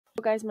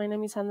Guys, my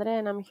name is Andrea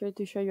and I'm here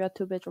to show you a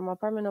 2-bedroom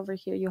apartment. Over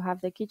here you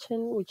have the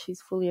kitchen, which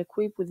is fully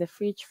equipped with the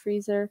fridge,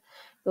 freezer.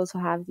 You also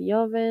have the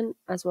oven,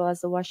 as well as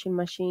the washing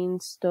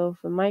machine, stove,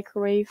 and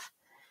microwave.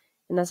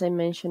 And as I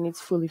mentioned, it's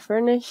fully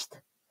furnished.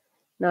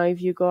 Now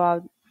if you go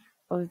out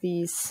of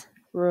this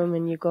room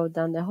and you go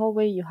down the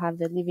hallway, you have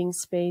the living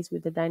space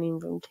with the dining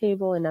room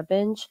table and a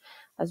bench,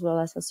 as well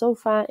as a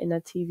sofa and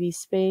a TV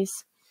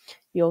space.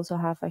 You also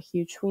have a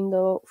huge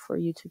window for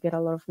you to get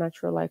a lot of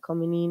natural light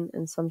coming in,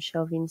 and some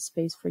shelving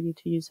space for you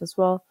to use as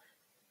well.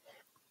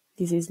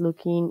 This is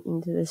looking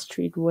into the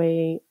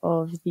streetway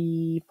of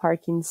the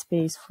parking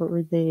space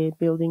for the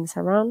buildings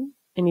around.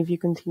 And if you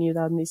continue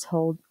down this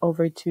hall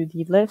over to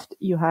the left,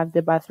 you have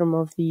the bathroom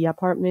of the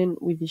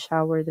apartment with the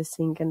shower, the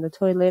sink, and the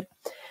toilet.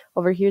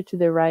 Over here to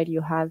the right,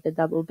 you have the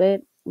double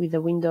bed with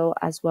a window,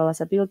 as well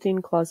as a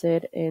built-in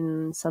closet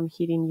and some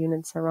heating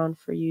units around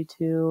for you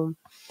to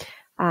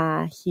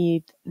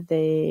heat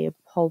the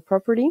whole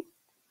property.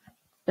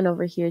 And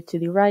over here to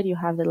the right, you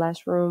have the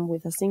last room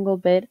with a single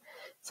bed,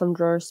 some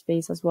drawer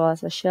space, as well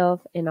as a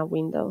shelf and a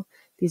window.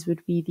 This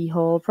would be the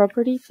whole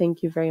property.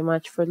 Thank you very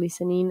much for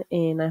listening,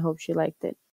 and I hope you liked it.